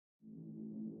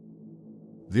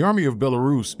The Army of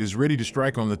Belarus is ready to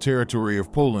strike on the territory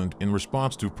of Poland in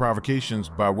response to provocations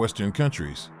by Western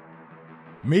countries.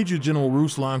 Major General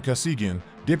Ruslan Kosygin,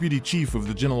 Deputy Chief of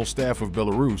the General Staff of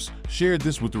Belarus, shared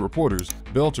this with the reporters,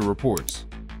 BELTA reports.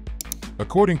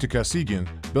 According to Kosygin,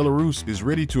 Belarus is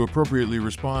ready to appropriately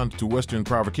respond to Western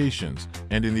provocations,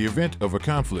 and in the event of a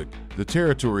conflict, the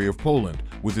territory of Poland,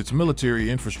 with its military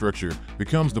infrastructure,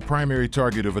 becomes the primary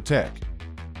target of attack.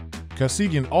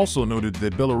 Kosygin also noted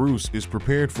that Belarus is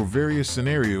prepared for various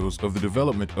scenarios of the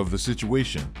development of the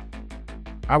situation.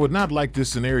 "I would not like this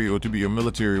scenario to be a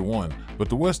military one, but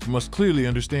the West must clearly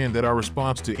understand that our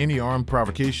response to any armed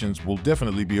provocations will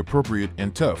definitely be appropriate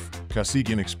and tough,"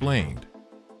 Kosygin explained.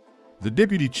 The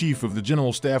Deputy Chief of the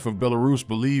General Staff of Belarus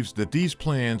believes that these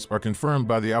plans are confirmed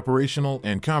by the operational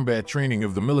and combat training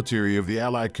of the military of the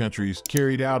Allied countries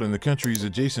carried out in the countries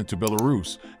adjacent to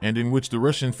Belarus, and in which the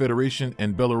Russian Federation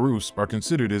and Belarus are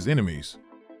considered as enemies.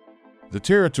 The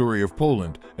territory of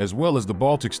Poland, as well as the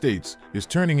Baltic states, is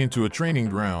turning into a training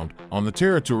ground, on the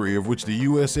territory of which the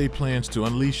USA plans to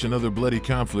unleash another bloody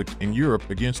conflict in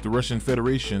Europe against the Russian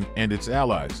Federation and its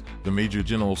allies, the Major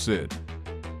General said.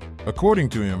 According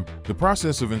to him, the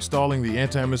process of installing the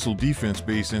anti-missile defense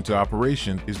base into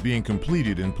operation is being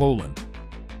completed in Poland.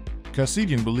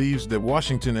 Kosygin believes that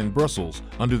Washington and Brussels,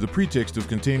 under the pretext of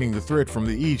containing the threat from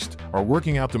the east, are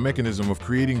working out the mechanism of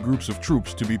creating groups of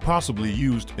troops to be possibly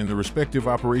used in the respective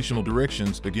operational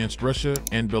directions against Russia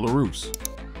and Belarus.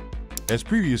 As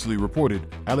previously reported,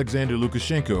 Alexander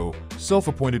Lukashenko,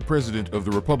 self-appointed president of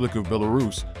the Republic of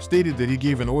Belarus, stated that he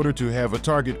gave an order to have a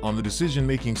target on the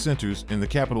decision-making centers in the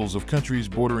capitals of countries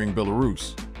bordering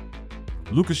Belarus.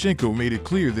 Lukashenko made it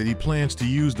clear that he plans to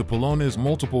use the Polonez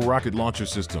multiple rocket launcher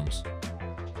systems.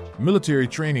 Military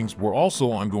trainings were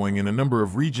also ongoing in a number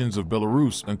of regions of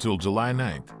Belarus until July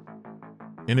 9th.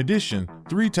 In addition,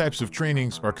 3 types of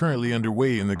trainings are currently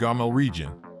underway in the Gomel region.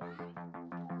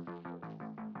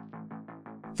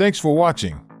 Thanks for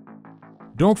watching.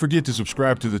 Don't forget to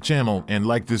subscribe to the channel and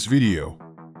like this video.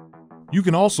 You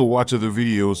can also watch other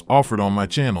videos offered on my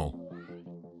channel.